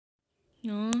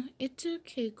No, it's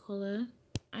okay, Cola.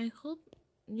 I hope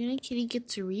Unikitty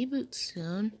gets a reboot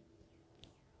soon.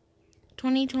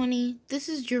 2020, this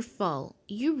is your fault.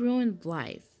 You ruined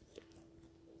life.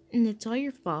 And it's all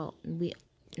your fault.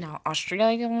 Now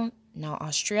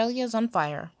Australia's on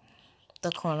fire. The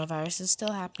coronavirus is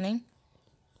still happening.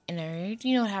 And I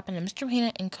already know what happened to Mr.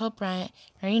 Peanut and Kobe Bryant.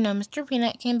 I already know Mr.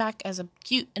 Peanut came back as a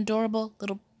cute, adorable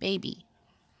little baby.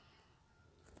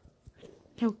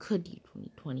 How could you,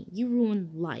 2020? You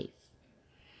ruined life.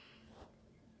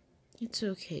 It's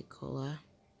okay, Cola.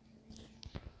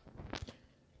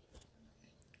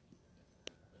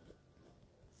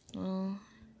 Well,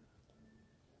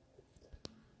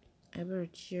 I better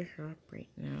cheer her up right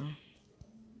now.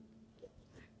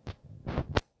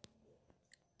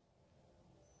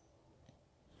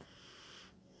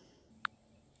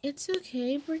 It's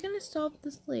okay. We're gonna solve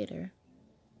this later.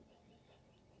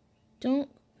 Don't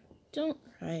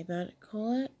cry about it,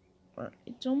 Colette. Or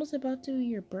it's almost about to be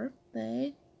your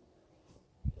birthday.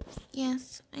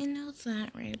 Yes, I know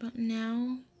that right about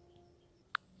now.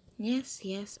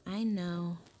 Yes, I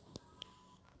know.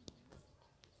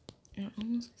 You're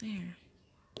almost there.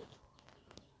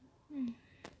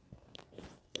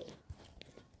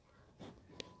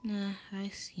 Nah, I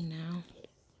see now.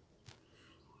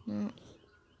 Well,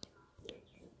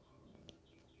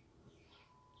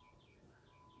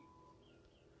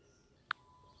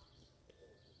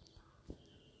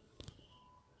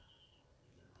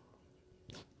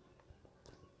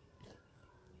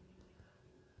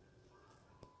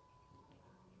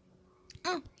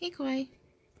 oh, hey, Koi.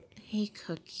 Hey,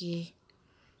 Cookie.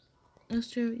 Oh,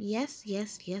 sure. Yes,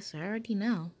 I already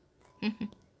know.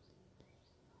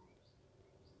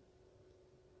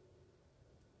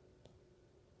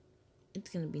 It's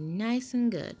gonna be nice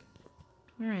and good.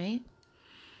 Alright.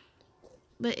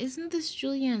 But isn't this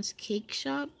Julianne's cake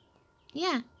shop?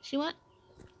 Yeah, she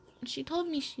told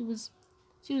me she was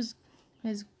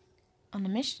on a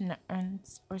mission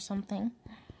or something.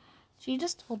 She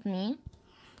just told me,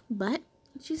 but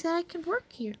she said I could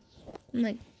work here,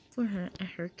 like for her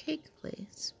at her cake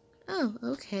place. Oh,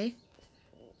 okay.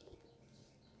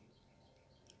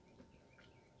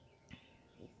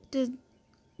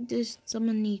 Does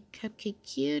someone need cupcake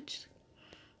huge,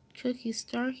 cookie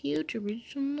star huge,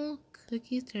 original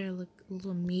cookies that are like a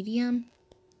little medium?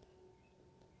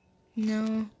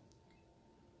 No.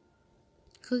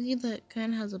 Cookie that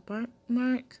kind of has a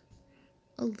mark?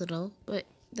 A little, but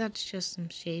that's just some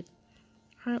shape.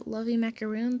 Heart loving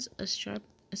macaroons, a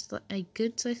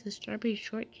good slice of strawberry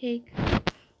shortcake,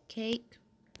 cake,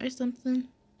 or something.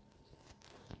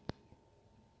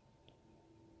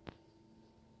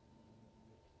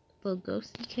 Little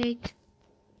ghosty cake.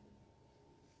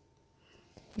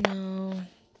 No.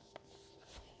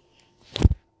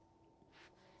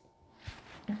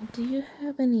 Do you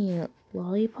have any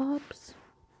lollipops?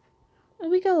 Oh,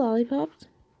 we got lollipops.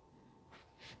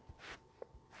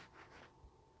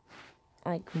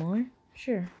 Like more?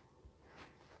 Sure.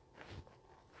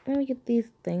 Let me get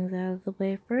these things out of the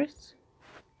way first.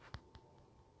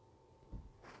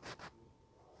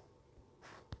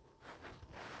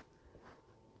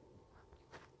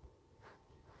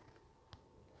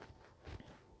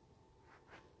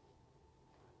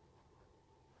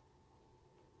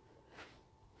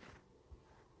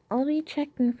 I'll be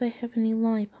checking if I have any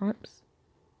lollipops.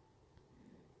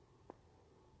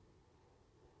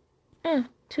 Ah,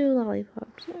 2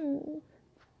 lollipops. Oh.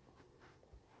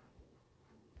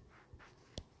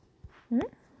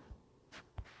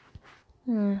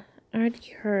 I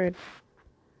already heard.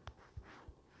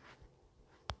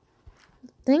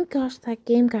 Thank gosh that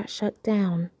game got shut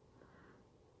down.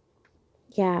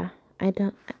 Yeah, I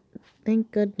don't.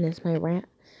 Thank goodness my rant.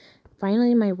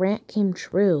 Finally, my rant came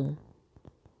true.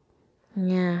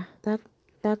 Yeah,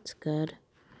 that's good.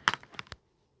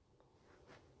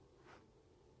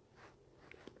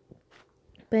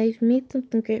 But I've made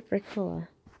something great for Kola.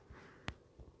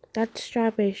 That's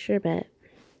strawberry sherbet.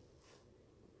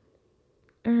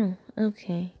 Oh,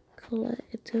 okay. Kola,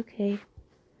 it's okay.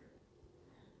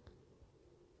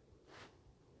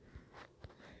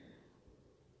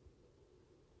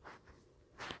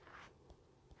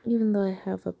 Even though I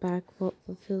have a bag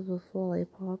filled with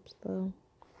lollipops, though.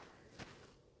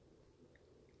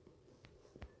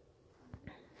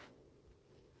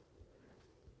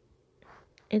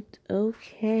 It's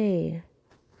okay.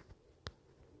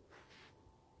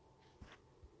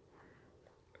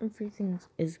 Everything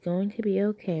is going to be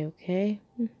okay, okay?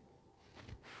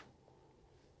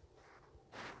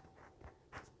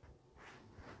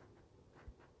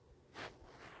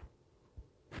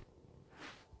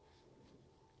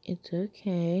 It's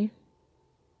okay.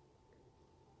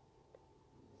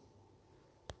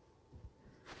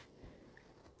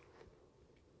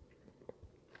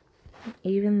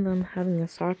 even them having a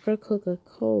soccer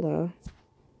Coca-Cola,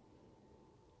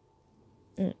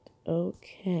 it's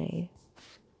okay.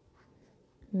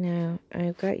 Now,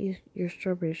 I've got you your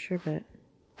strawberry sherbet.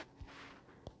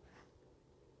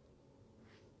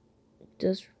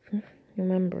 Just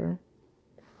remember,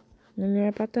 when you're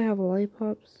about to have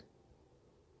lollipops,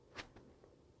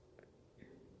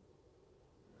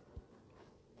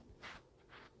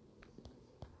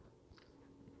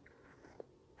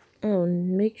 oh,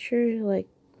 make sure, like,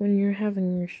 when you're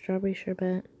having your strawberry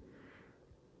sherbet,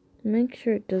 make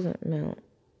sure it doesn't melt.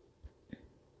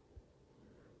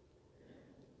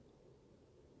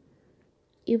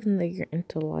 Even though you're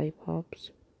into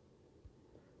lollipops.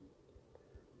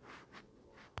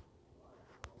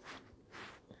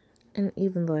 And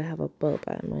even though I have a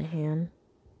boba in my hand.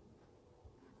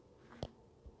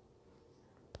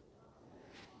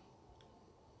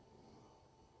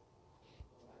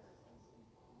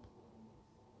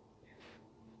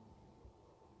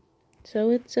 So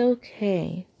it's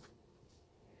okay.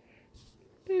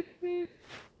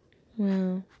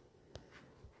 Well,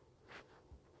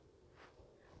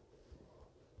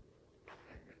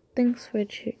 thanks for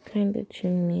kind of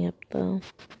tuning me up, though.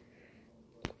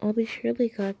 I'll be surely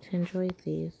glad to enjoy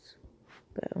these,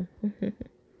 though.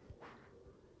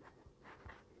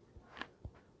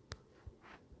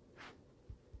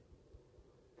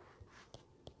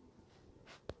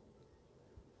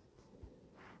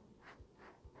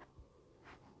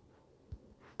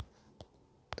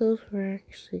 Those were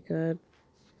actually good.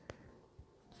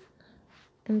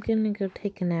 I'm gonna go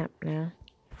take a nap now.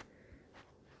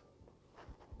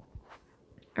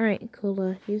 Alright,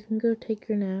 Kula, you can go take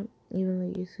your nap, even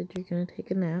though you said you're gonna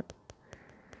take a nap.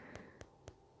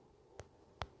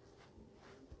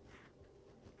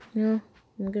 No,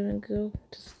 I'm gonna go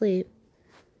to sleep.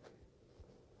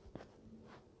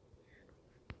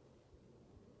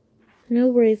 No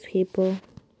worries, people.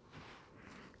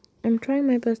 I'm trying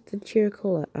my best to cheer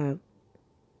Kula up.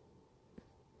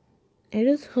 I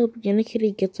just hope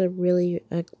Unikitty gets a really,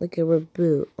 like a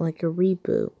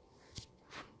reboot.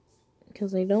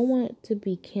 Because I don't want it to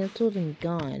be canceled and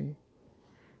gone.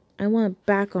 I want it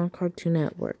back on Cartoon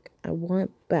Network. I want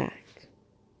it back.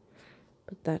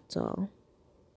 But that's all.